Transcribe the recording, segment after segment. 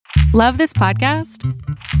Love this podcast?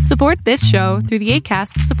 Support this show through the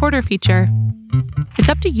Acast supporter feature. It's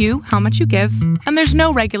up to you how much you give, and there's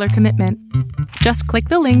no regular commitment. Just click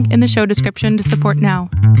the link in the show description to support now.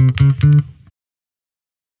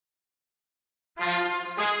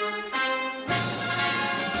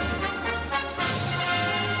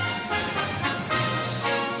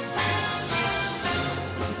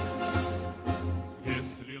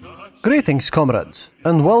 Greetings, comrades,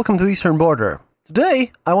 and welcome to Eastern Border.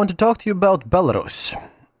 Today, I want to talk to you about Belarus.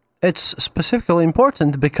 It's specifically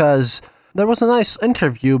important because there was a nice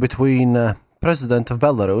interview between President of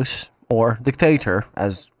Belarus, or dictator,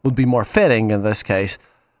 as would be more fitting in this case,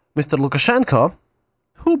 Mr. Lukashenko,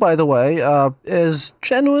 who, by the way, is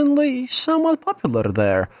genuinely somewhat popular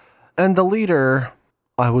there. And the leader,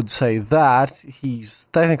 I would say that, his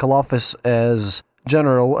technical office is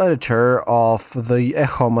general editor of the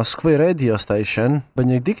Echo Moskvy radio station,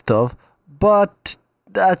 Benediktov, but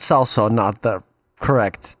that's also not the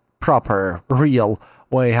correct, proper, real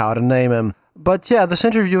way how to name him. But yeah, this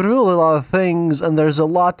interview revealed a lot of things, and there's a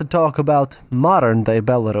lot to talk about modern-day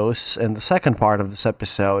Belarus in the second part of this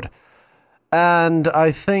episode. And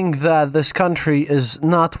I think that this country is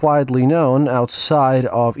not widely known outside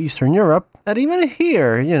of Eastern Europe. And even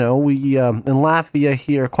here, we in Latvia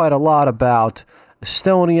hear quite a lot about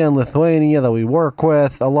Estonia and Lithuania that we work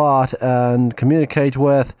with a lot and communicate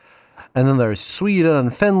with. And then there's Sweden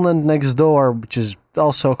and Finland next door, which is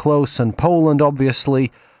also close, and Poland,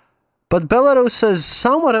 obviously. But Belarus is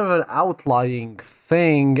somewhat of an outlying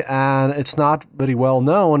thing, and it's not very well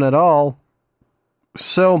known at all.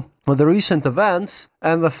 So, with the recent events,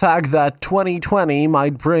 and the fact that 2020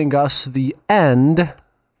 might bring us the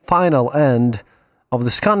final end of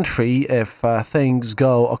this country, if things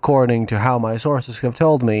go according to how my sources have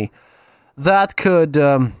told me, that could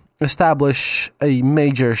establish a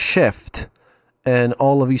major shift in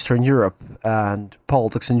all of Eastern Europe and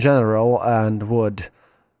politics in general, and would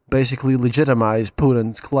basically legitimize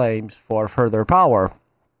Putin's claims for further power.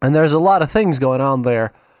 And there's a lot of things going on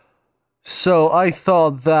there. So I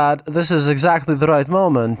thought that this is exactly the right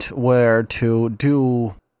moment where to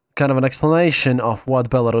do kind of an explanation of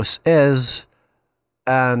what Belarus is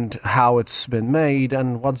and how it's been made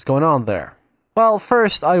and what's going on there. Well,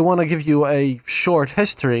 first I want to give you a short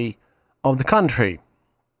history of the country,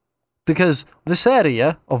 because this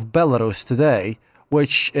area of Belarus today,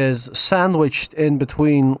 which is sandwiched in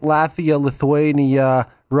between Latvia, Lithuania,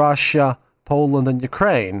 Russia, Poland, and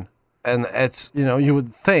Ukraine, and it's, you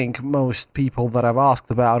would think most people that I've asked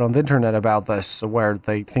about on the internet about this, where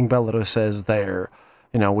they think Belarus is there,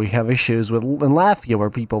 we have issues in Latvia where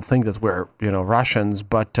people think that we're, Russians,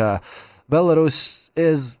 but Belarus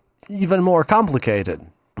is even more complicated,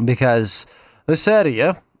 because this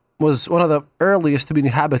area was one of the earliest to be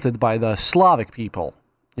inhabited by the Slavic people,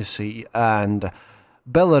 you see, and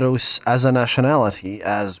Belarus as a nationality,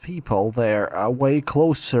 as people, they're way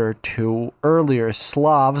closer to earlier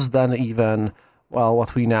Slavs than even,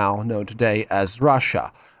 what we now know today as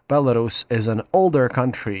Russia. Belarus is an older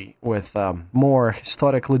country with more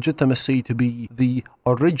historic legitimacy to be the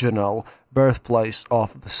original birthplace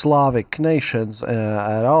of the Slavic nations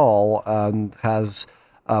at all, and has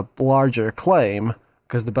a larger claim,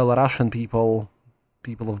 because the Belarusian people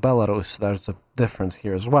of Belarus, there's a difference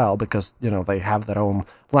here as well, because, they have their own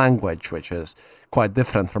language, which is quite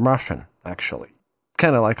different from Russian, actually.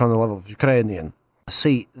 Kind of like on the level of Ukrainian.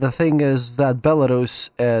 See, the thing is that Belarus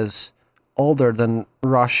is older than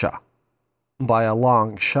Russia by a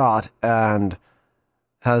long shot, and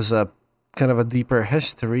has a kind of a deeper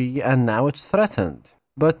history, and now it's threatened.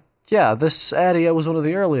 But yeah, this area was one of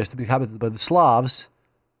the earliest to be inhabited by the Slavs,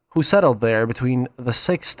 who settled there between the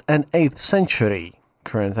 6th and 8th century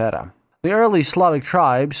current era. The early Slavic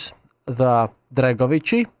tribes, the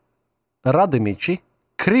Dregovici, Radimici,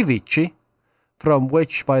 Krivici, from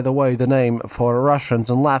which, by the way, the name for Russians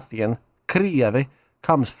and Latvian, Krievi,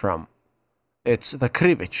 comes from. It's the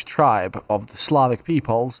Krivich tribe of the Slavic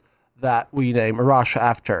peoples that we name Russia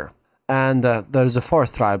after. And there's a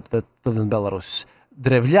fourth tribe that lived in Belarus,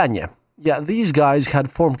 Drevlyane. Yeah, these guys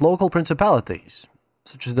had formed local principalities,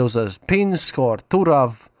 such as those as Pinsk or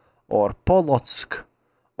Turav or Polotsk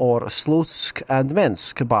or Slutsk and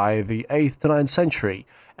Minsk by the 8th to 9th century.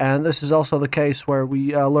 And this is also the case where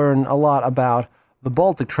we learn a lot about the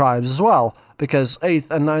Baltic tribes as well, because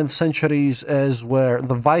 8th and 9th centuries is where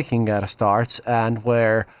the Viking era starts, and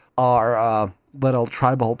where our little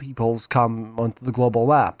tribal peoples come onto the global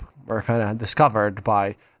map. We're kind of discovered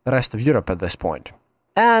by the rest of Europe at this point.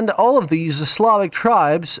 And all of these Slavic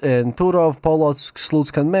tribes in Turov, Polotsk,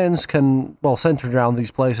 Slutsk, and Minsk, and, centered around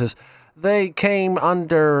these places, they came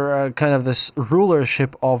under kind of this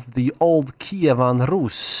rulership of the old Kievan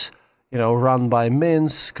Rus, run by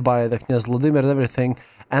Minsk, by the Knyaz Vladimir and everything.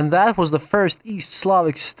 And that was the first East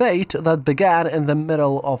Slavic state that began in the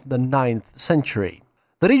middle of the 9th century.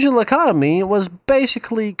 The regional economy was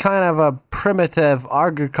basically kind of a primitive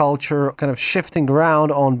agriculture, kind of shifting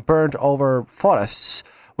around on burnt-over forests,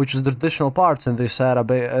 which is the traditional parts in this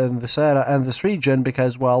area and this region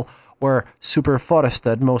because, we're super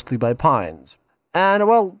forested, mostly by pines. And,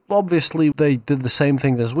 obviously they did the same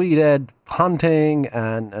thing as we did, hunting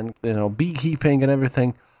and beekeeping and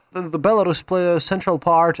everything. The Belarus play a central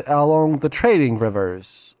part along the trading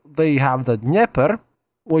rivers. They have the Dnieper,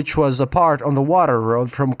 which was a part on the water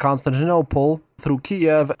road from Constantinople through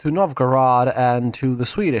Kiev to Novgorod and to the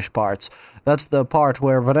Swedish parts. That's the part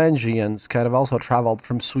where Varangians kind of also traveled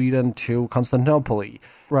from Sweden to Constantinople.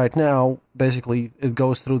 Right now, basically, it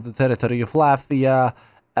goes through the territory of Latvia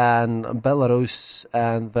and Belarus,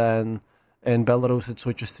 and then in Belarus it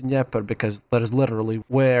switches to Dnieper because that is literally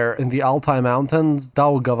where in the Altai Mountains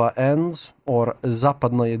Daugava ends, or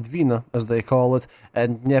Zapadnaya Dvina as they call it,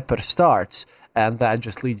 and Dnieper starts. And that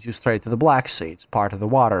just leads you straight to the Black Sea. It's part of the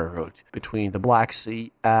water route between the Black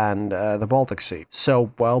Sea and the Baltic Sea. So,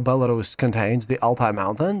 Belarus contains the Altai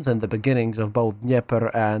Mountains and the beginnings of both Dnieper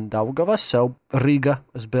and Daugava. So, Riga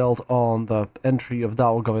is built on the entry of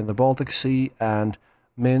Daugava in the Baltic Sea, and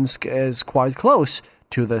Minsk is quite close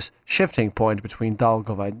to this shifting point between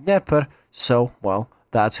Daugava and Dnieper. So,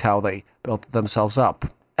 that's how they built themselves up.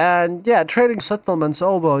 And trading settlements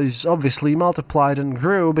always obviously multiplied and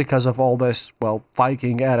grew because of all this,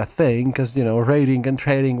 Viking era thing, because, raiding and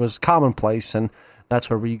trading was commonplace, and that's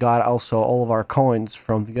where we got also all of our coins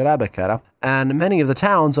from the Arabic era. And many of the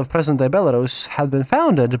towns of present-day Belarus had been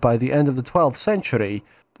founded by the end of the 12th century.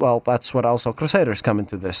 That's what also Crusaders come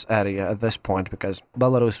into this area at this point, because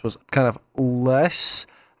Belarus was kind of less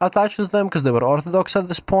attached to them because they were Orthodox at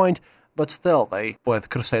this point. But still, with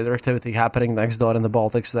Crusader activity happening next door in the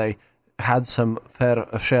Baltics, they had some fair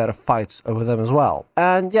share of fights over them as well.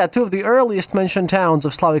 And two of the earliest mentioned towns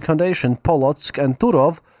of Slavic foundation, Polotsk and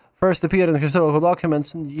Turov, first appeared in historical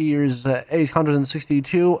documents in the years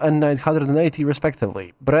 862 and 980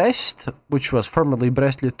 respectively. Brest, which was formerly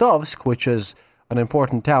Brest-Litovsk, which is an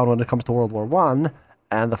important town when it comes to World War I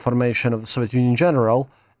and the formation of the Soviet Union in general,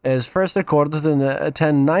 is first recorded in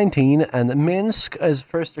 1019, and Minsk is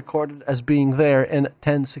first recorded as being there in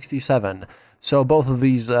 1067. So both of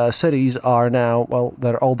these cities are now,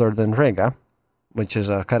 they're older than Riga, which is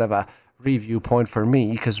a kind of a review point for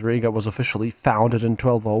me, because Riga was officially founded in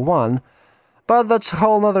 1201. But that's a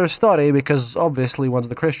whole other story, because obviously once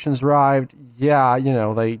the Christians arrived,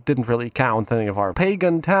 they didn't really count any of our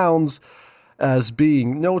pagan towns as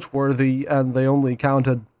being noteworthy, and they only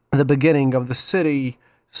counted the beginning of the city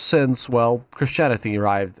since, Christianity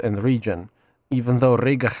arrived in the region, even though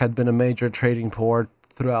Riga had been a major trading port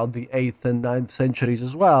throughout the 8th and 9th centuries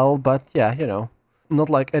as well, but not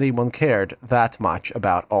like anyone cared that much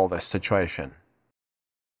about all this situation.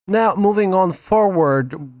 Now, moving on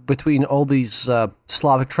forward between all these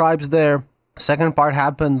Slavic tribes there, second part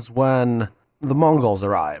happens when the Mongols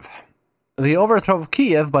arrive. The overthrow of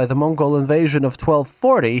Kiev by the Mongol invasion of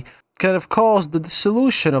 1240 kind of caused the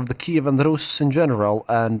dissolution of the Kievan Rus in general,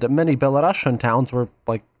 and many Belarusian towns were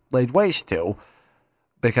laid waste to,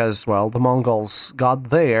 because, the Mongols got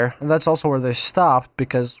there, and that's also where they stopped,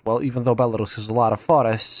 because, even though Belarus has a lot of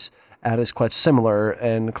forests, and is quite similar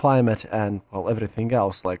in climate and, everything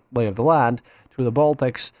else, like lay of the land, to the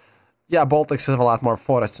Baltics, Baltics have a lot more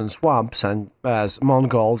forests and swamps, and as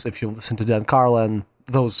Mongols, if you listen to Dan Carlin,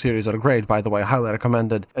 those series are great, by the way, highly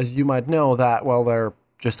recommended, as you might know that, they're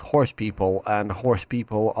just horse people, and horse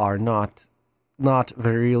people are not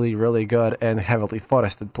really, really good in heavily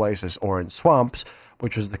forested places or in swamps,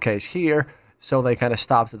 which was the case here. So they kind of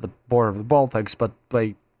stopped at the border of the Baltics, but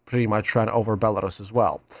they pretty much ran over Belarus as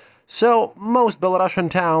well. So most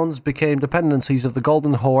Belarusian towns became dependencies of the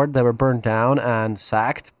Golden Horde. They were burned down and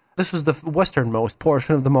sacked. This was the westernmost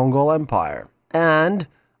portion of the Mongol Empire. And,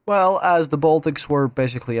 as the Baltics were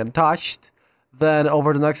basically untouched, then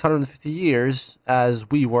over the next 150 years, as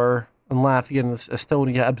we were in Latvia and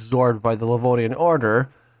Estonia absorbed by the Livonian Order,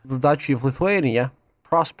 the Duchy of Lithuania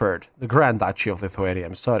prospered, the Grand Duchy of Lithuania,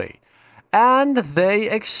 and they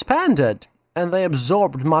expanded, and they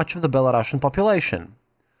absorbed much of the Belarusian population.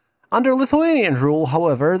 Under Lithuanian rule,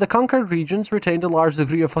 however, the conquered regions retained a large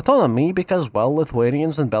degree of autonomy because,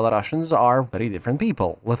 Lithuanians and Belarusians are very different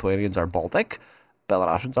people. Lithuanians are Baltic,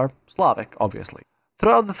 Belarusians are Slavic, obviously.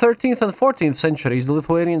 Throughout the 13th and 14th centuries, the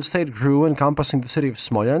Lithuanian state grew, encompassing the city of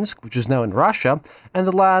Smolensk, which is now in Russia, and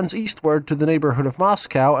the lands eastward to the neighborhood of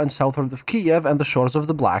Moscow and southward of Kiev and the shores of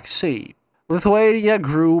the Black Sea. Lithuania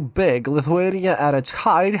grew big. Lithuania at its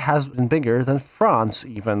height has been bigger than France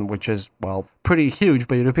even, which is, well, pretty huge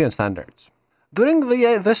by European standards. During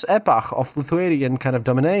this epoch of Lithuanian kind of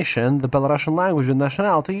domination, the Belarusian language and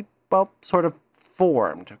nationality, well, sort of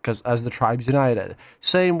formed, because as the tribes united.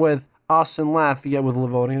 Same with us in Latvia with the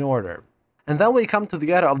Livonian Order. And then we come to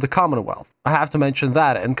the era of the Commonwealth. I have to mention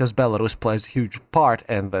that because Belarus plays a huge part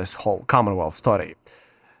in this whole Commonwealth story.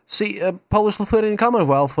 See, Polish-Lithuanian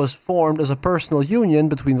Commonwealth was formed as a personal union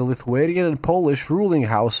between the Lithuanian and Polish ruling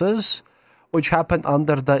houses, which happened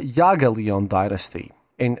under the Jagiellon dynasty.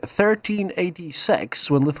 In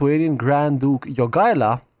 1386, when Lithuanian Grand Duke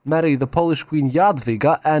Jogaila married the Polish Queen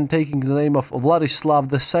Jadwiga and, taking the name of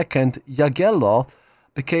Władysław II Jagiello,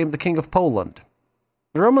 became the King of Poland.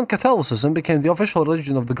 The Roman Catholicism became the official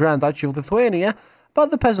religion of the Grand Duchy of Lithuania,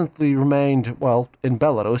 but the peasantry remained, well, in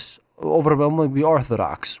Belarus, overwhelmingly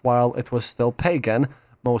Orthodox, while it was still pagan,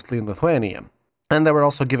 mostly in Lithuania. And they were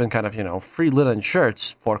also given kind of, free linen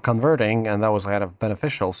shirts for converting, and that was kind of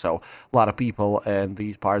beneficial, so a lot of people in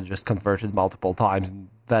these parts just converted multiple times in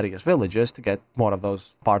various villages to get more of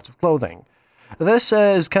those parts of clothing. This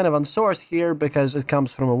is kind of unsourced here because it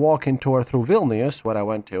comes from a walking tour through Vilnius, where I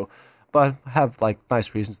went to, but have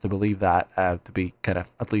nice reasons to believe that to be kind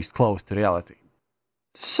of at least close to reality.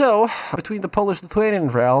 So, between the Polish-Lithuanian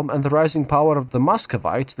realm and the rising power of the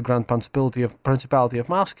Muscovites, the Grand Principality of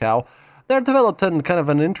Moscow, there developed kind of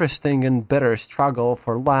an interesting and bitter struggle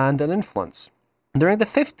for land and influence. During the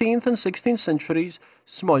 15th and 16th centuries,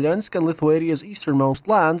 Smolensk and Lithuania's easternmost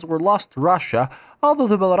lands were lost to Russia, although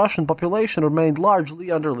the Belarusian population remained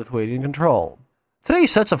largely under Lithuanian control. 3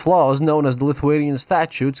 sets of laws, known as the Lithuanian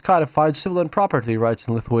Statutes, codified civil and property rights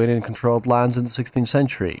in Lithuanian-controlled lands in the 16th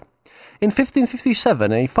century. In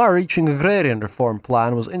 1557, a far-reaching agrarian reform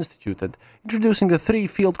plan was instituted, introducing the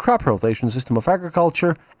 3-field crop rotation system of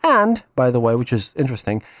agriculture and, by the way, which is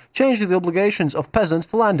interesting, changing the obligations of peasants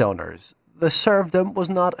to landowners. The serfdom was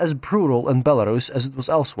not as brutal in Belarus as it was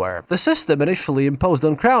elsewhere. The system, initially imposed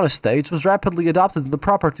on crown estates, was rapidly adopted in the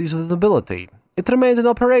properties of the nobility. It remained in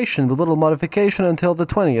operation with little modification until the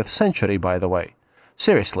 20th century, by the way.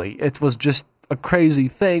 Seriously, it was just a crazy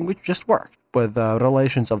thing which just worked, with the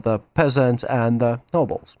relations of the peasants and the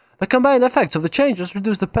nobles. The combined effects of the changes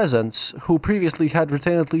reduced the peasants, who previously had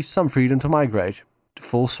retained at least some freedom to migrate, to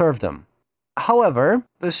full serfdom. However,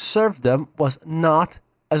 this serfdom was not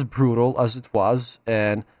as brutal as it was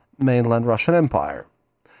in mainland Russian Empire.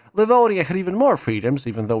 Livonia had even more freedoms,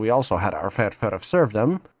 even though we also had our fair share of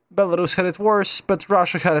serfdom. Belarus had it worse, but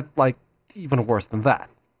Russia had it, even worse than that.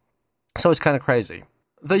 So it's kind of crazy.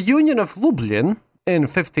 The Union of Lublin in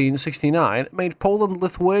 1569 made Poland and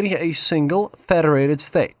Lithuania a single, federated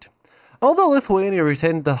state. Although Lithuania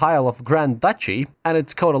retained the title of Grand Duchy and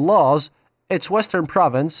its code of laws, its western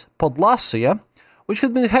province, Podlasia, which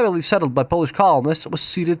had been heavily settled by Polish colonists, was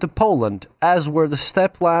ceded to Poland, as were the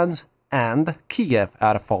steppe lands and Kiev,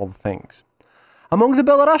 out of all the things. Among the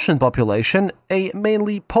Belarusian population, a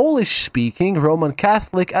mainly Polish-speaking Roman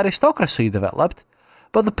Catholic aristocracy developed,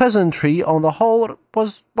 but the peasantry on the whole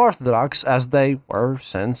was Orthodox, as they were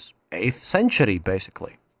since 8th century,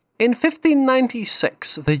 basically. In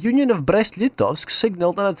 1596, the Union of Brest-Litovsk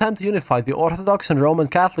signaled an attempt to unify the Orthodox and Roman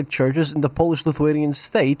Catholic churches in the Polish-Lithuanian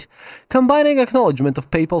state, combining acknowledgement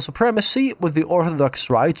of papal supremacy with the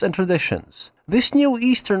Orthodox rites and traditions. This new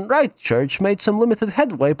Eastern Rite Church made some limited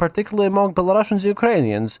headway, particularly among Belarusians and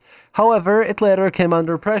Ukrainians. However, it later came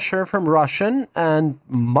under pressure from Russian and,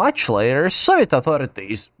 much later, Soviet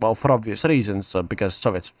authorities, well, for obvious reasons, because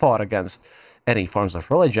Soviets fought against any forms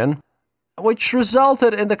of religion, which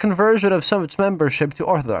resulted in the conversion of some of its membership to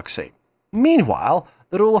Orthodoxy. Meanwhile,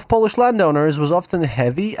 the rule of Polish landowners was often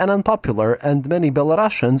heavy and unpopular, and many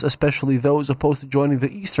Belarusians, especially those opposed to joining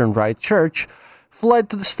the Eastern Rite Church, fled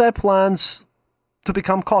to the steppe lands to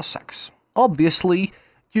become Cossacks. Obviously,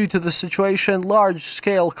 due to the situation,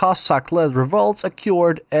 large-scale Cossack-led revolts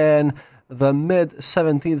occurred in the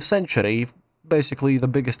mid-17th century. Basically, the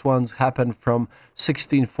biggest ones happened from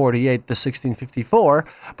 1648 to 1654,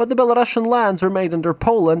 but the Belarusian lands remained under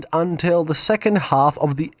Poland until the second half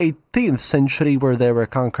of the 18th century, where they were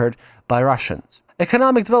conquered by Russians.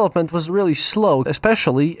 Economic development was really slow,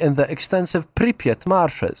 especially in the extensive Pripyat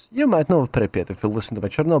marshes. You might know of Pripyat if you listen to my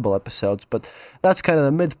Chernobyl episodes, but that's kind of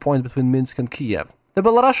the midpoint between Minsk and Kiev. The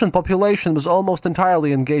Belarusian population was almost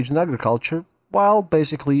entirely engaged in agriculture, while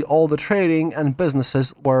basically all the trading and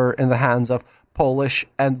businesses were in the hands of Polish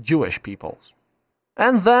and Jewish peoples.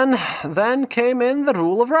 And then came in the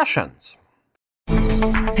rule of Russians.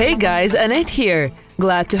 Hey guys, Annette here.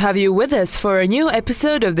 Glad to have you with us for a new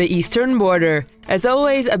episode of The Eastern Border. As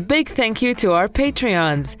always, a big thank you to our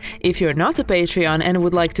Patreons. If you're not a Patreon and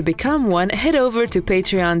would like to become one, head over to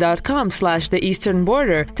patreon.com/The Eastern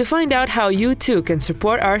Border to find out how you too can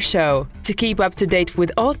support our show. To keep up to date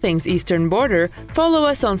with all things Eastern Border, follow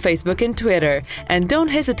us on Facebook and Twitter. And don't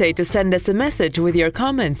hesitate to send us a message with your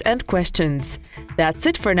comments and questions. That's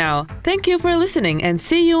it for now. Thank you for listening and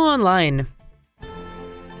see you online.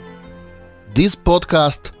 This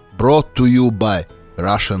podcast brought to you by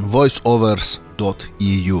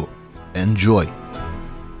RussianVoiceovers.eu. Enjoy!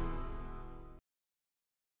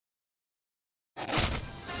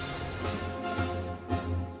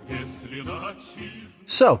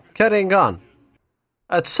 So, carrying on.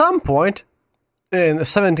 At some point, in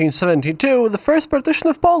 1772, the first partition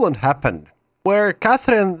of Poland happened, where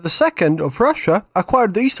Catherine II of Russia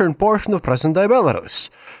acquired the eastern portion of present-day Belarus,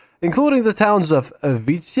 including the towns of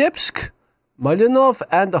Vitebsk, Malinov,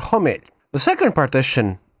 and Homel. The second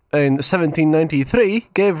partition, in 1793,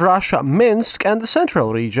 gave Russia Minsk and the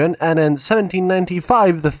central region, and in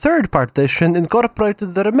 1795 the third partition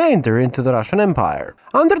incorporated the remainder into the Russian Empire.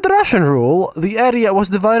 Under the Russian rule, the area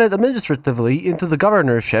was divided administratively into the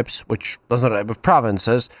governorships, which doesn't have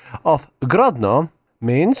provinces, of Grodno,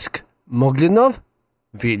 Minsk, Mogilov,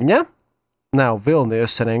 Vilna, now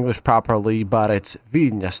Vilnius in English properly, but it's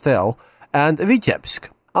Vilna still, and Vitebsk.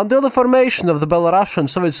 Until the formation of the Belarusian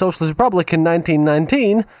Soviet Socialist Republic in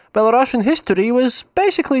 1919, Belarusian history was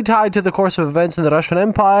basically tied to the course of events in the Russian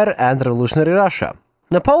Empire and revolutionary Russia.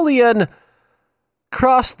 Napoleon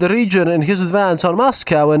crossed the region in his advance on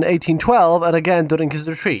Moscow in 1812 and again during his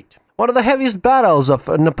retreat. One of the heaviest battles of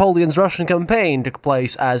Napoleon's Russian campaign took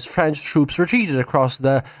place as French troops retreated across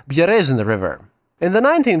the Berezin River. In the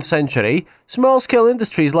 19th century, small-scale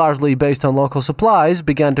industries largely based on local supplies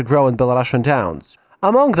began to grow in Belarusian towns.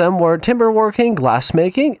 Among them were timber-working,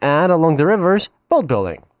 glass-making, and, along the rivers,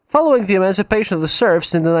 boat-building. Following the emancipation of the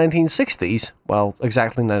serfs in the 1960s, well,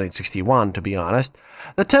 exactly 1961 to be honest,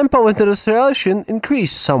 the tempo of industrialization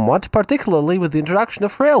increased somewhat, particularly with the introduction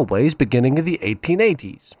of railways beginning in the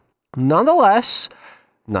 1880s. Nonetheless,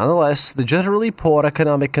 the generally poor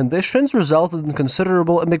economic conditions resulted in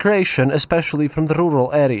considerable immigration, especially from the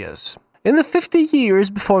rural areas. In the 50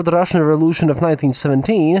 years before the Russian Revolution of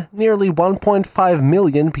 1917, nearly 1.5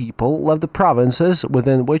 million people left the provinces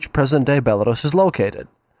within which present-day Belarus is located.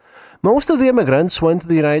 Most of the immigrants went to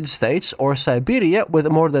the United States or Siberia,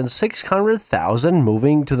 with more than 600,000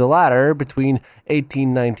 moving to the latter between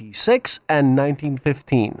 1896 and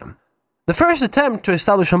 1915. The first attempt to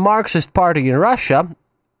establish a Marxist party in Russia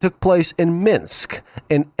took place in Minsk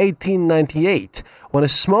in 1898, when a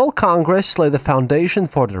small congress laid the foundation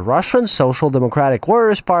for the Russian Social Democratic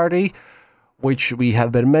Workers' Party, which we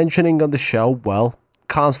have been mentioning on the show, well,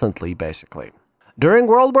 constantly, basically. During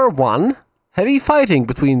World War I, heavy fighting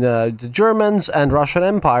between the Germans and Russian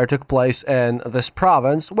Empire took place in this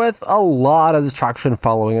province, with a lot of destruction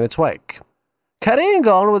following in its wake. Carrying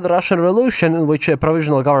on with the Russian Revolution, in which a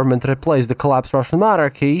provisional government replaced the collapsed Russian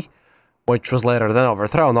monarchy, which was later then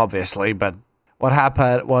overthrown, obviously, but what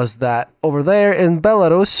happened was that over there in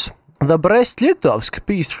Belarus, the Brest-Litovsk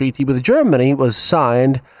peace treaty with Germany was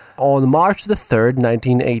signed on March the 3rd,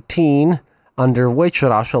 1918, under which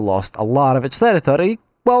Russia lost a lot of its territory,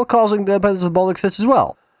 while causing the independence of Baltic states as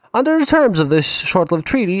well. Under the terms of this short-lived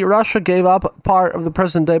treaty, Russia gave up part of the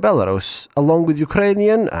present-day Belarus, along with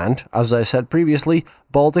Ukrainian and, as I said previously,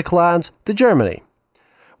 Baltic lands to Germany.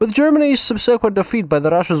 With Germany's subsequent defeat by the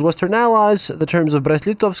Russia's Western allies, the terms of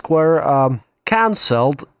Brest-Litovsk were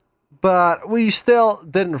cancelled, but we still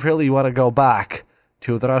didn't really want to go back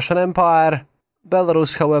to the Russian Empire.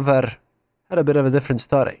 Belarus, however, had a bit of a different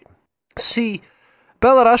story. See,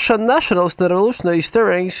 Belarusian nationalist and revolutionary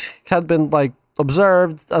stirrings had been,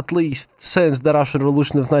 observed at least since the Russian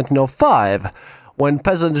Revolution of 1905, when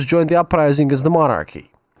peasants joined the uprising against the monarchy.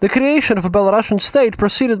 The creation of a Belarusian state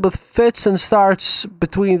proceeded with fits and starts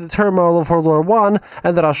between the turmoil of World War I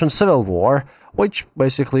and the Russian Civil War, which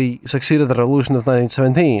basically succeeded the Revolution of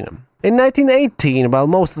 1917. In 1918, while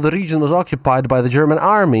most of the region was occupied by the German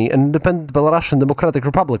army, an independent Belarusian Democratic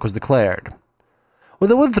Republic was declared. With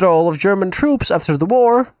the withdrawal of German troops after the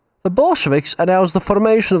war, the Bolsheviks announced the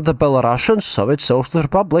formation of the Belarusian Soviet Socialist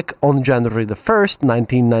Republic on January 1st,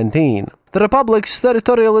 1919. The republic's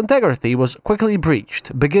territorial integrity was quickly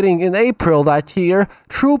breached. Beginning in April that year,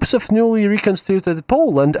 troops of newly reconstituted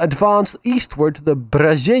Poland advanced eastward to the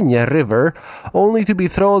Brezhenia River, only to be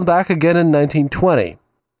thrown back again in 1920.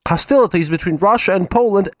 Hostilities between Russia and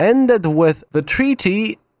Poland ended with the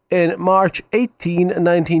treaty in March 18,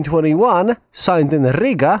 1921, signed in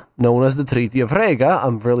Riga, known as the Treaty of Riga.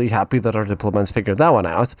 I'm really happy that our diplomats figured that one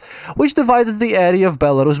out, which divided the area of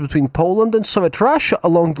Belarus between Poland and Soviet Russia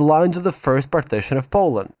along the lines of the first partition of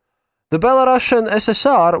Poland. The Belarusian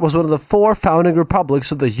SSR was one of the 4 founding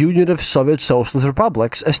republics of the Union of Soviet Socialist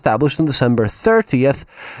Republics, established on December 30th,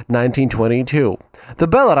 1922. The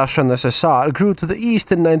Belarusian SSR grew to the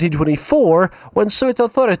east in 1924 when Soviet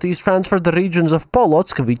authorities transferred the regions of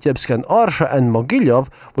Polotsk, Vitebsk, and Orsha and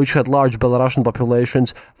Mogilov, which had large Belarusian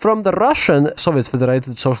populations, from the Russian Soviet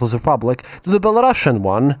Federated Socialist Republic to the Belarusian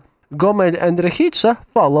one. Gomel and Rekhica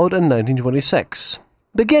followed in 1926.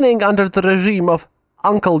 Beginning under the regime of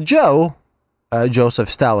Uncle Joe, Joseph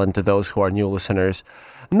Stalin to those who are new listeners,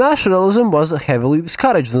 nationalism was heavily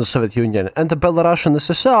discouraged in the Soviet Union, and the Belarusian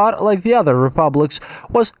SSR, like the other republics,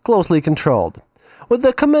 was closely controlled. With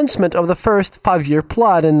the commencement of the first 5-year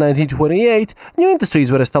plan in 1928, new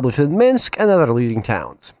industries were established in Minsk and other leading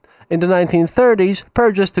towns. In the 1930s,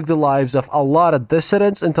 purges took the lives of a lot of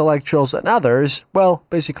dissidents, intellectuals, and others, well,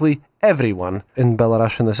 basically everyone in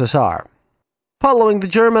Belarusian SSR. Following the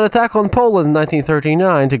German attack on Poland in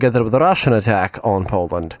 1939, together with the Russian attack on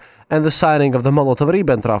Poland, and the signing of the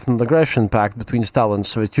Molotov-Ribbentrop Non-Aggression Pact between Stalin's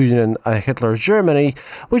Soviet Union and Hitler's Germany,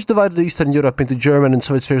 which divided Eastern Europe into German and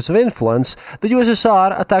Soviet spheres of influence, the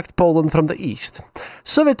USSR attacked Poland from the east.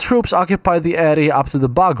 Soviet troops occupied the area up to the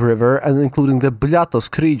Bug River and including the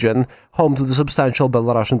Blyatowsk region, home to the substantial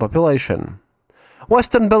Belarusian population.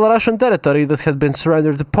 Western Belarusian territory that had been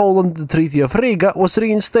surrendered to Poland, the Treaty of Riga, was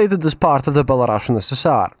reinstated as part of the Belarusian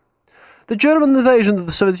SSR. The German invasion of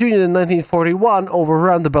the Soviet Union in 1941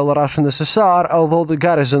 overran the Belarusian SSR, although the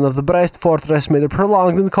garrison of the Brest fortress made a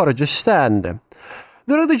prolonged and courageous stand.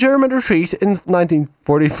 During the German retreat in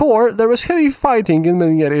 1944, there was heavy fighting in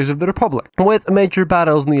many areas of the Republic, with major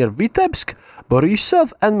battles near Vitebsk,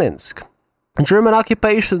 Borisov, and Minsk. German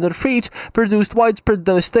occupation and retreat produced widespread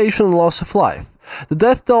devastation and loss of life. The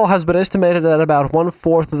death toll has been estimated at about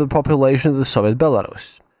 1/4 of the population of the Soviet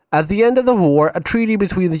Belarus. At the end of the war, a treaty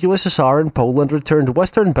between the USSR and Poland returned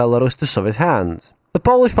western Belarus to Soviet hands. The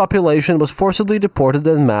Polish population was forcibly deported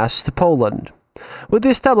en masse to Poland. With the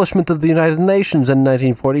establishment of the United Nations in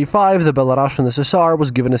 1945, the Belarusian SSR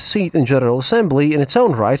was given a seat in General Assembly in its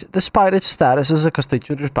own right, despite its status as a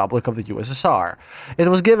constituent republic of the USSR. It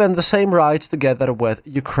was given the same rights together with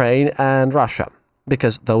Ukraine and Russia,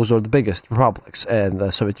 because those were the biggest republics in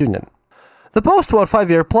the Soviet Union. The post-war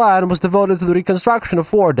 5-year plan was devoted to the reconstruction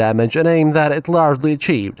of war damage, an aim that it largely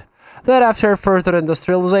achieved. Thereafter, further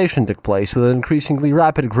industrialization took place with an increasingly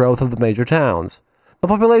rapid growth of the major towns. The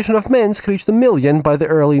population of Minsk reached 1 million by the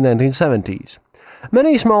early 1970s.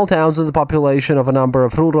 Many small towns and the population of a number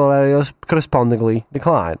of rural areas correspondingly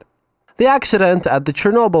declined. The accident at the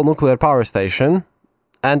Chernobyl nuclear power station,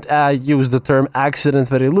 and I use the term accident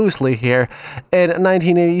very loosely here, in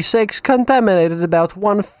 1986 contaminated about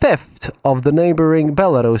 1/5 of the neighboring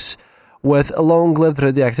Belarus with long-lived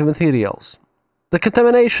radioactive materials. The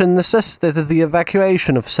contamination necessitated the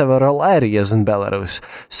evacuation of several areas in Belarus,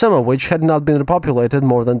 some of which had not been repopulated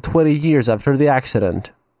more than 20 years after the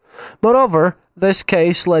accident. Moreover, this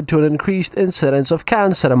case led to an increased incidence of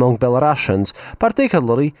cancer among Belarusians,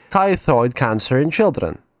 particularly thyroid cancer in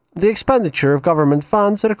children. The expenditure of government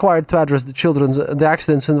funds required to address the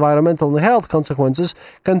accident's environmental and health consequences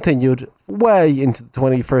continued way into the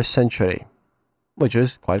 21st century, which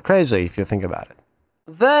is quite crazy if you think about it.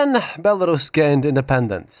 Then Belarus gained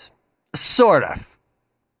independence. Sort of.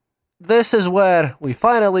 This is where we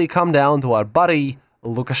finally come down to our buddy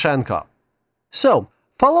Lukashenko. So,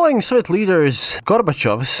 following Soviet leaders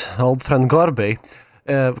Gorbachev's old friend Gorby,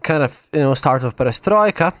 start of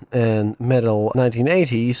perestroika in middle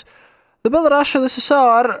 1980s, the Belarusian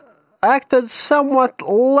SSR acted somewhat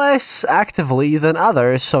less actively than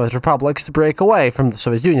other Soviet republics to break away from the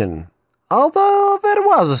Soviet Union, although there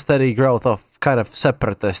was a steady growth of kind of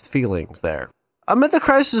separatist feelings there. Amid the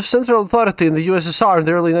crisis of central authority in the USSR in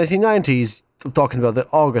the early 1990s, I'm talking about the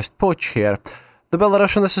August Putsch here, the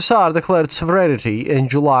Belarusian SSR declared sovereignty in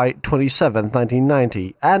July 27,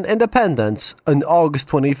 1990, and independence on August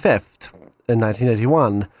 25th, in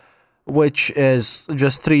 1981, which is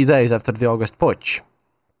just 3 days after the August Putsch.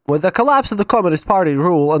 With the collapse of the Communist Party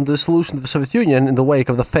rule and the dissolution of the Soviet Union in the wake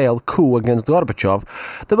of the failed coup against Gorbachev,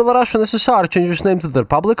 the Belarusian SSR changed its name to the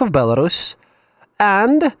Republic of Belarus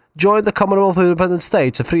and joined the Commonwealth of Independent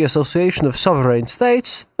States, a free association of sovereign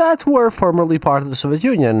states that were formerly part of the Soviet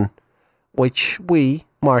Union, which we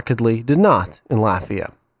markedly did not in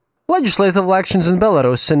Latvia. Legislative elections in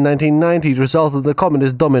Belarus in 1990 resulted in the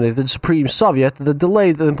communist-dominated Supreme Soviet that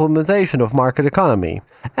delayed the implementation of market economy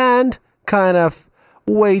and kind of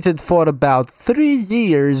waited for about 3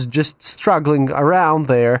 years just struggling around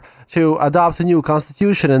there to adopt a new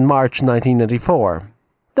constitution in March 1994.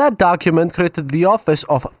 That document created the office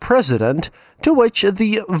of president, to which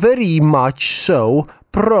the very much so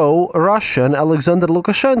pro-Russian Alexander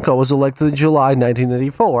Lukashenko was elected in July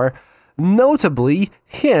 1984, notably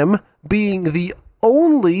him being the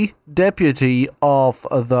only deputy of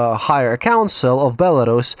the Higher Council of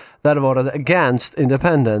Belarus that voted against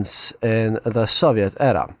independence in the Soviet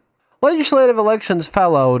era. Legislative elections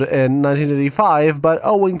followed in 1985, but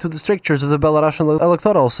owing to the strictures of the Belarusian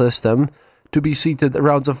electoral system, to be seated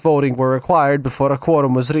rounds of voting were required before a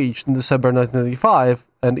quorum was reached in December 1985,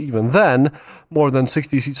 and even then, more than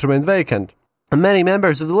 60 seats remained vacant. Many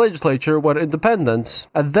members of the legislature were independents.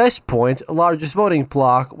 At this point, largest voting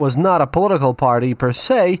bloc was not a political party per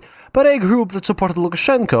se, but a group that supported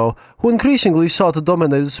Lukashenko, who increasingly sought to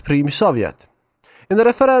dominate the Supreme Soviet. In the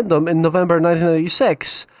referendum in November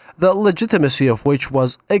 1986, the legitimacy of which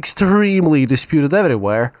was extremely disputed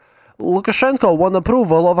everywhere, Lukashenko won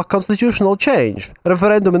approval of a constitutional change, a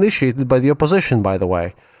referendum initiated by the opposition, by the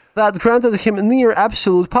way, that granted him near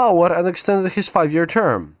absolute power and extended his 5-year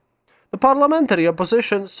term. The parliamentary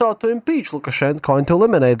opposition sought to impeach Lukashenko and to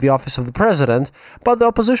eliminate the office of the president, but the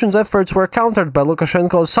opposition's efforts were countered by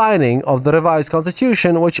Lukashenko's signing of the revised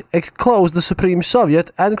constitution, which closed the Supreme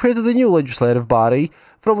Soviet and created a new legislative body,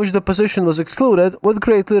 from which the opposition was excluded with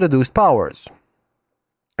greatly reduced powers.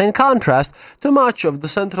 In contrast to much of the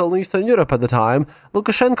Central and Eastern Europe at the time,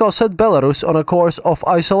 Lukashenko set Belarus on a course of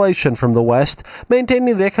isolation from the West,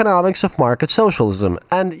 maintaining the economics of market socialism,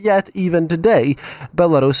 and yet even today,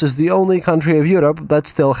 Belarus is the only country of Europe that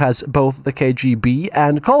still has both the KGB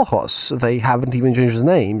and Kolkhoz. They haven't even changed the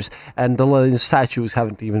names, and the Lenin statues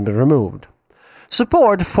haven't even been removed.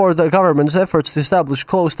 Support for the government's efforts to establish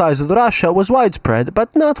close ties with Russia was widespread,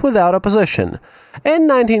 but not without opposition. In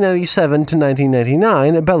 1997 to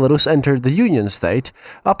 1999, Belarus entered the Union State,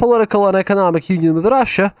 a political and economic union with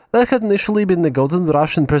Russia that had initially been negotiated with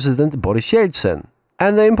Russian President Boris Yeltsin.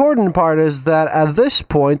 And the important part is that at this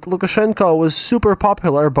point, Lukashenko was super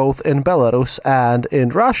popular both in Belarus and in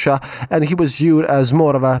Russia, and he was viewed as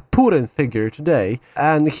more of a Putin figure today.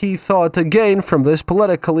 And he thought to gain from this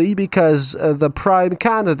politically because the prime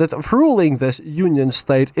candidate of ruling this union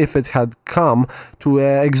state, if it had come to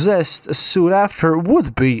exist soon after,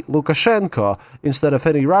 would be Lukashenko instead of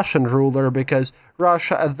any Russian ruler, because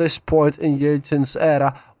Russia at this point in Yeltsin's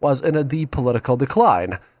era was in a deep political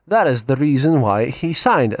decline. That is the reason why he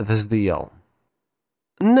signed this deal.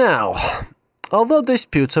 Now, although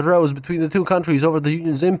disputes arose between the two countries over the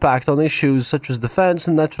union's impact on issues such as defense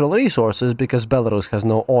and natural resources, because Belarus has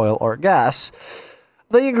no oil or gas,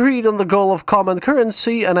 they agreed on the goal of common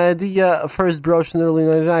currency, an idea first broached in the early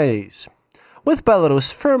 1990s. With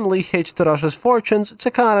Belarus firmly hitched to Russia's fortunes, its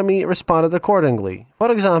economy responded accordingly,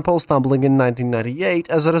 for example, stumbling in 1998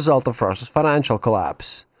 as a result of Russia's financial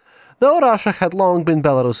collapse. Though Russia had long been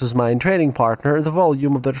Belarus's main trading partner, the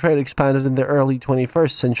volume of their trade expanded in the early 21st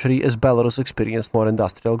century as Belarus experienced more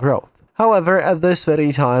industrial growth. However, at this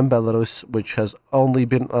very time, Belarus, which has only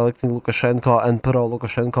been electing Lukashenko and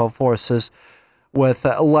pro-Lukashenko forces with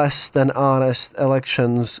less than honest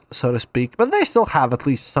elections, so to speak, but they still have at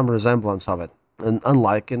least some resemblance of it. And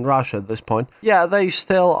unlike in Russia at this point, they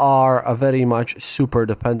still are very much super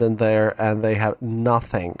dependent there, and they have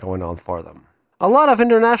nothing going on for them. A lot of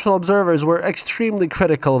international observers were extremely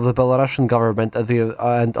critical of the Belarusian government at the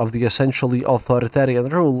end of the essentially authoritarian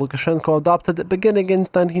rule Lukashenko adopted beginning in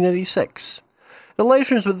 1986.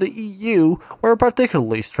 Relations with the EU were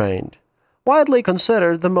particularly strained. Widely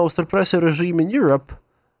considered the most repressive regime in Europe,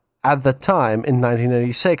 at the time, in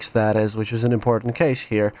 1986 that is, which is an important case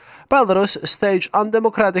here, Belarus staged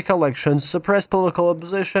undemocratic elections, suppressed political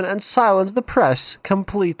opposition, and silenced the press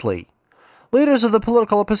completely. Leaders of the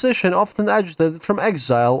political opposition often agitated from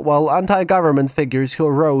exile, while anti-government figures who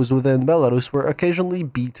arose within Belarus were occasionally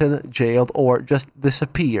beaten, jailed, or just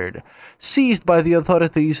disappeared, seized by the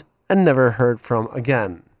authorities, and never heard from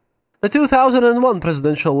again. The 2001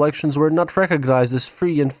 presidential elections were not recognized as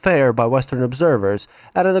free and fair by Western observers,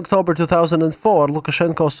 and in October 2004,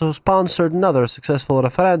 Lukashenko sponsored another successful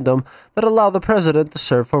referendum that allowed the president to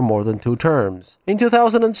serve for more than 2 terms. In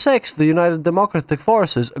 2006, the United Democratic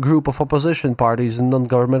Forces, a group of opposition parties and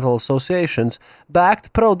non-governmental associations,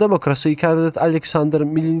 backed pro-democracy candidate Alexander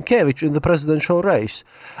Milinkevich in the presidential race,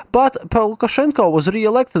 but Lukashenko was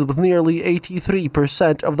re-elected with nearly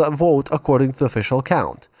 83% of the vote according to the official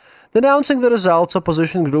count. Denouncing the results,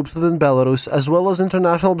 opposition groups within Belarus, as well as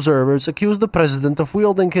international observers, accused the president of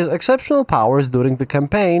wielding his exceptional powers during the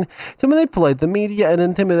campaign to manipulate the media and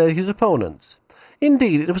intimidate his opponents.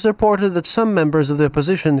 Indeed, it was reported that some members of the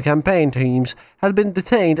opposition campaign teams had been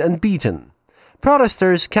detained and beaten.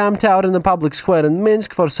 Protesters camped out in the public square in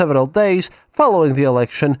Minsk for several days following the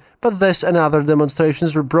election, but this and other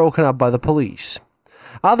demonstrations were broken up by the police.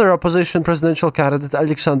 Other opposition presidential candidate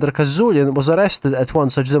Alexander Kazulin was arrested at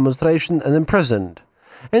one such demonstration and imprisoned.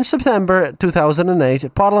 In September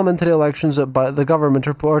 2008, parliamentary elections by the government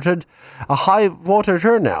reported a high voter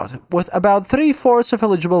turnout, with about 3/4 of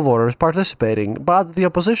eligible voters participating, but the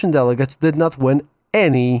opposition delegates did not win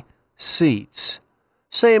any seats.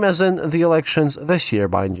 Same as in the elections this year,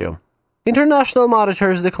 mind you. International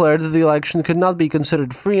monitors declared that the election could not be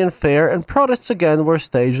considered free and fair, and protests again were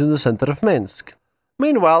staged in the center of Minsk.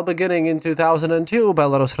 Meanwhile, beginning in 2002,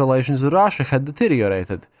 Belarus' relations with Russia had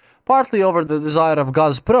deteriorated, partly over the desire of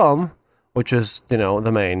Gazprom, which is,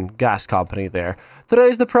 the main gas company there, to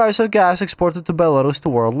raise the price of gas exported to Belarus to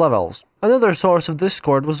world levels. Another source of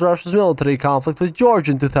discord was Russia's military conflict with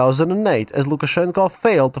Georgia in 2008, as Lukashenko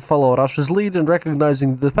failed to follow Russia's lead in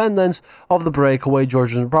recognizing the independence of the breakaway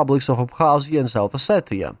Georgian republics of Abkhazia and South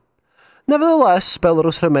Ossetia. Nevertheless,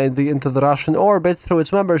 Belarus remained into the Russian orbit through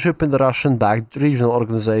its membership in the Russian-backed regional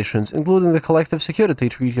organizations, including the Collective Security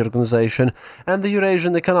Treaty Organization and the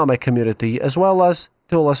Eurasian Economic Community, as well as,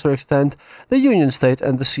 to a lesser extent, the Union State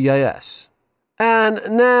and the CIS. And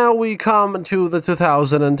now we come to the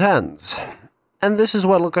 2010s. And this is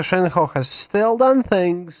where Lukashenko has still done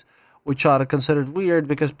things which are considered weird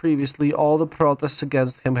because previously all the protests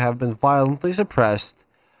against him have been violently suppressed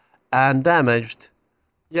and damaged.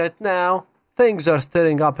 Yet now, things are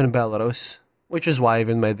stirring up in Belarus, which is why I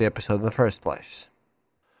even made the episode in the first place.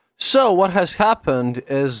 So, what has happened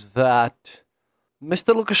is that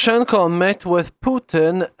Mr. Lukashenko met with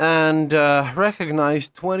Putin and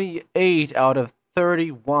recognized 28 out of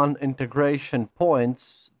 31 integration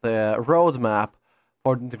points, the roadmap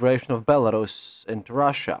for the integration of Belarus into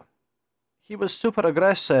Russia. He was super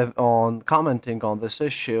aggressive on commenting on this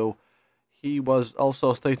issue. He was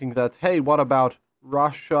also stating that, hey, what about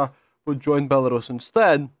Russia would join Belarus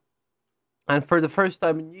instead? And for the first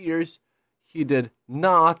time in years, he did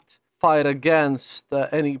not fight against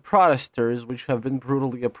any protesters which have been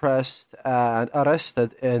brutally oppressed and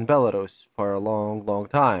arrested in Belarus for a long, long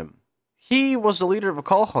time. He was the leader of a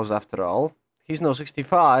kolkhoz, after all. He's now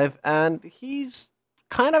 65, and he's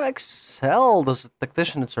kind of excelled as a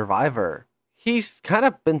tactician and survivor. He's kind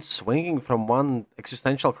of been swinging from one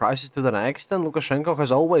existential crisis to the next, and Lukashenko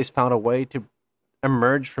has always found a way to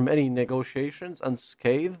emerge from any negotiations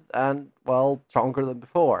unscathed and, well, stronger than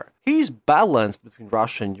before. He's balanced between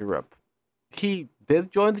Russia and Europe. He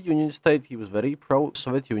did join the Union State, he was very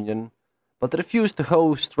pro-Soviet Union, but refused to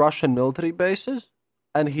host Russian military bases,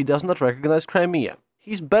 and he does not recognize Crimea.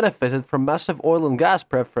 He's benefited from massive oil and gas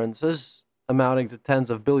preferences, amounting to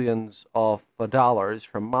tens of billions of dollars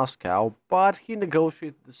from Moscow, but he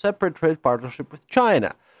negotiated a separate trade partnership with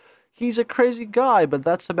China. He's a crazy guy, but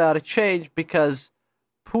that's about to change because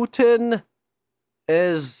Putin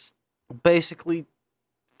is basically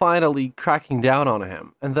finally cracking down on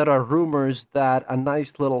him. And there are rumors that a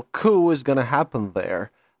nice little coup is going to happen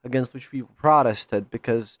there, against which people protested,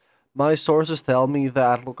 because my sources tell me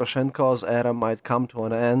that Lukashenko's era might come to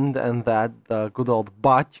an end and that the good old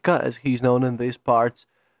Batyka, as he's known in these parts,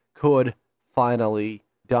 could finally be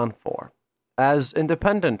done for. As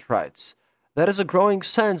independent rights, there is a growing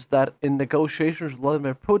sense that in negotiations with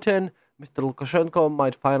Vladimir Putin, Mr. Lukashenko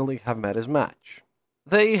might finally have met his match.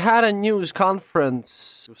 They had a news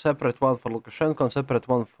conference, a separate one for Lukashenko and separate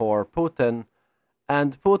one for Putin,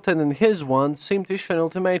 and Putin in his one seemed to issue an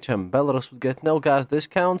ultimatum. Belarus would get no gas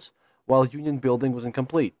discounts while union building was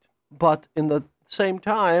incomplete. But in the same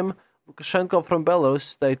time, Lukashenko from Belarus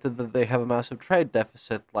stated that they have a massive trade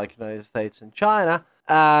deficit like United States and China,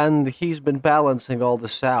 and he's been balancing all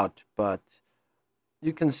this out, but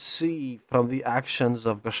you can see from the actions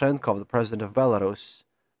of Lukashenko, the president of Belarus,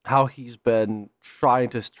 how he's been trying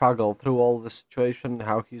to struggle through all the situation,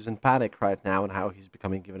 how he's in panic right now, and how he's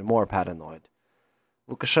becoming even more paranoid.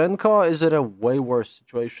 Lukashenko is in a way worse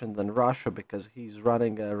situation than Russia because he's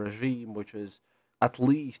running a regime which is at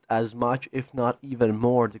least as much, if not even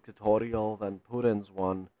more, dictatorial than Putin's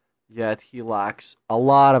one, yet he lacks a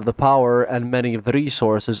lot of the power and many of the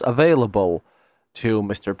resources available to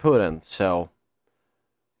Mr. Putin, so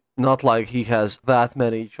not like he has that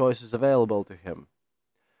many choices available to him.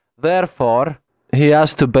 Therefore, he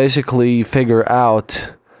has to basically figure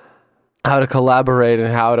out how to collaborate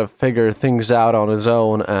and how to figure things out on his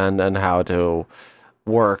own and how to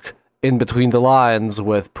work in between the lines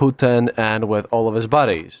with Putin and with all of his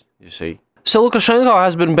buddies, you see. So Lukashenko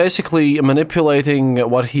has been basically manipulating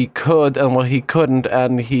what he could and what he couldn't,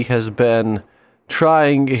 and he has been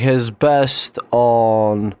trying his best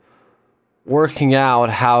on working out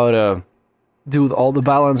how to do all the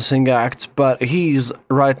balancing acts, but he's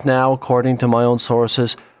right now, according to my own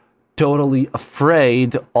sources, totally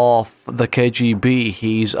afraid of the KGB.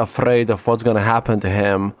 He's afraid of what's going to happen to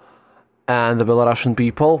him. And the Belarusian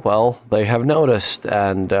people, well, they have noticed,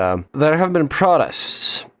 and there have been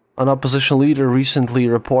protests. An opposition leader recently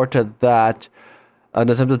reported that an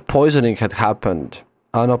attempted poisoning had happened.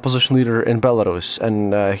 An opposition leader in Belarus,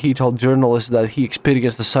 and he told journalists that he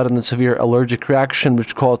experienced a sudden and severe allergic reaction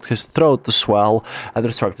which caused his throat to swell and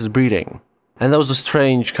restrict his breathing. And that was a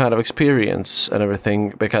strange kind of experience and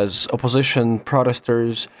everything, because opposition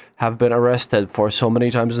protesters have been arrested for so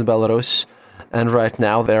many times in Belarus, and right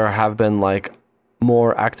now there have been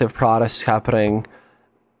more active protests happening,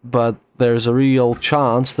 but there's a real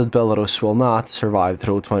chance that Belarus will not survive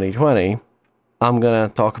through 2020. I'm gonna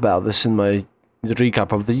talk about this in my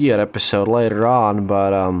recap of the year episode later on,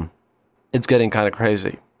 but it's getting kind of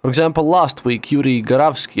crazy. For example, last week, Yuri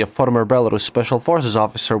Goravsky, a former Belarus Special Forces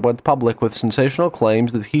officer, went public with sensational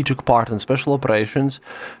claims that he took part in special operations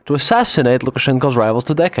to assassinate Lukashenko's rivals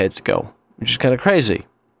 2 decades ago, which is kind of crazy.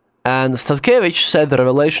 And Statkevich said the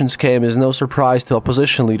revelations came as no surprise to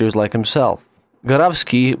opposition leaders like himself.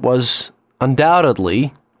 Goravsky was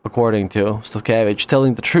undoubtedly, according to Statkevich,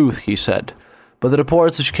 telling the truth, he said, but the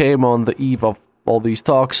reports which came on the eve of all these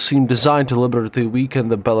talks seemed designed to deliberately weaken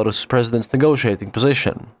the Belarus president's negotiating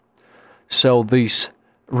position. So these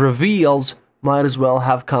reveals might as well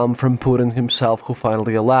have come from Putin himself, who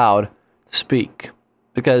finally allowed to speak.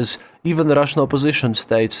 Because even the Russian opposition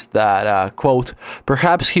states that, quote,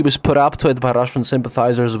 perhaps he was put up to it by Russian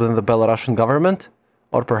sympathizers within the Belarusian government,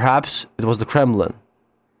 or perhaps it was the Kremlin.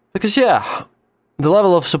 Because, yeah, the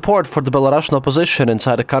level of support for the Belarusian opposition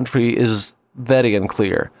inside the country is very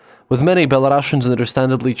unclear, with many Belarusians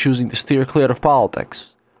understandably choosing to steer clear of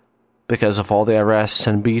politics because of all the arrests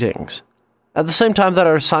and beatings. At the same time,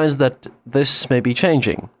 there are signs that this may be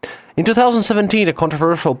changing. In 2017, a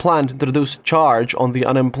controversial plan to introduce a charge on the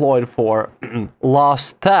unemployed for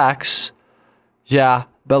lost tax. Yeah,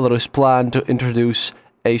 Belarus planned to introduce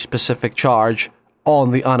a specific charge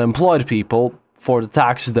on the unemployed people for the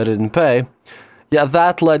taxes they didn't pay. Yeah,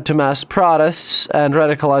 that led to mass protests and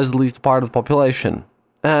radicalized at least part of the population.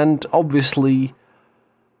 And obviously,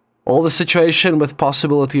 all the situation with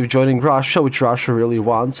possibility of joining Russia, which Russia really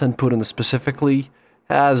wants, and Putin specifically,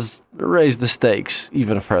 has raised the stakes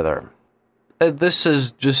even further. This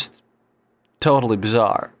is just totally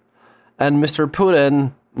bizarre. And Mr.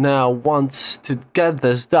 Putin now wants to get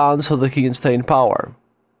this done so that he can stay in power.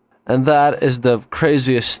 And that is the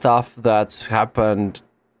craziest stuff that's happened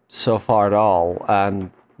so far at all.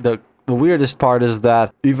 And the weirdest part is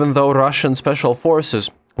that even though Russian special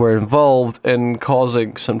forces were involved in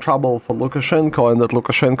causing some trouble for Lukashenko, and that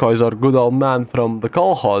Lukashenko is our good old man from the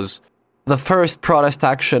kolkhoz, the first protest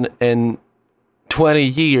action in 20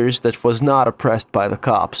 years that was not oppressed by the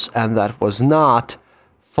cops, and that was not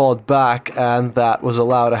fought back, and that was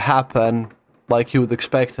allowed to happen like you would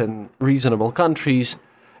expect in reasonable countries,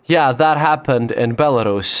 yeah, that happened in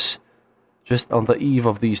Belarus just on the eve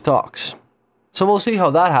of these talks. So we'll see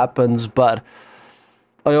how that happens, but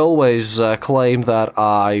I always claim that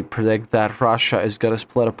I predict that Russia is going to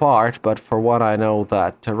split apart, but for one, I know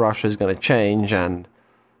that Russia is going to change, and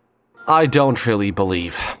I don't really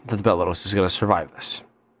believe that Belarus is going to survive this.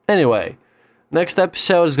 Anyway, next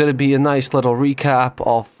episode is going to be a nice little recap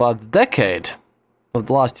of the decade, of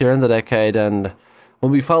the last year in the decade, and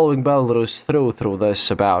we'll be following Belarus through this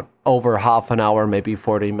about over half an hour, maybe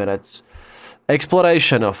 40 minutes.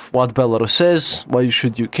 Exploration of what Belarus is, why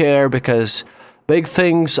should you care, because big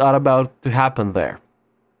things are about to happen there.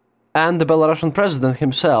 And the Belarusian president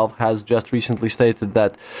himself has just recently stated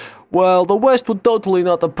that, well, the West would totally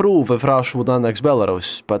not approve if Russia would annex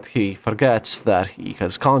Belarus, but he forgets that he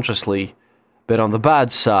has consciously been on the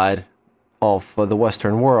bad side of the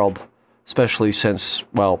Western world, especially since,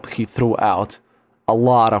 well, he threw out a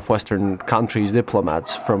lot of Western countries'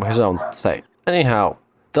 diplomats from his own state. Anyhow,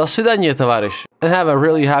 до свидания, товарищи, and have a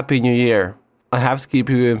really happy new year. I have to keep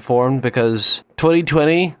you informed because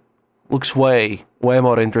 2020 looks way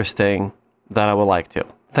more interesting than I would like to.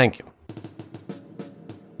 Thank you.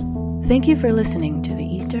 Thank you for listening to The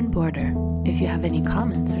Eastern Border. If you have any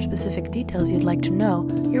comments or specific details you'd like to know,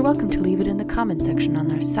 you're welcome to leave it in the comment section on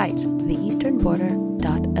our site,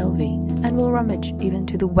 theeasternborder.lv, and we'll rummage even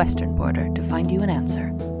to the western border to find you an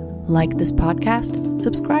answer. Like this podcast,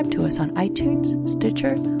 subscribe to us on iTunes,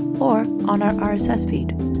 Stitcher, or on our RSS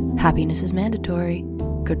feed. Happiness is mandatory.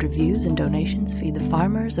 Good reviews and donations feed the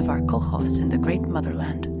farmers of our kolkhoz in the great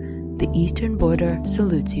motherland. The Eastern Border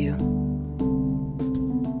salutes you.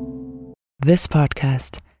 This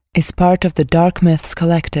podcast is part of the Dark Myths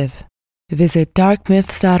Collective. Visit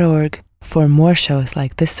darkmyths.org for more shows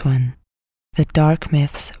like this one, The Dark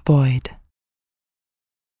Myths Void.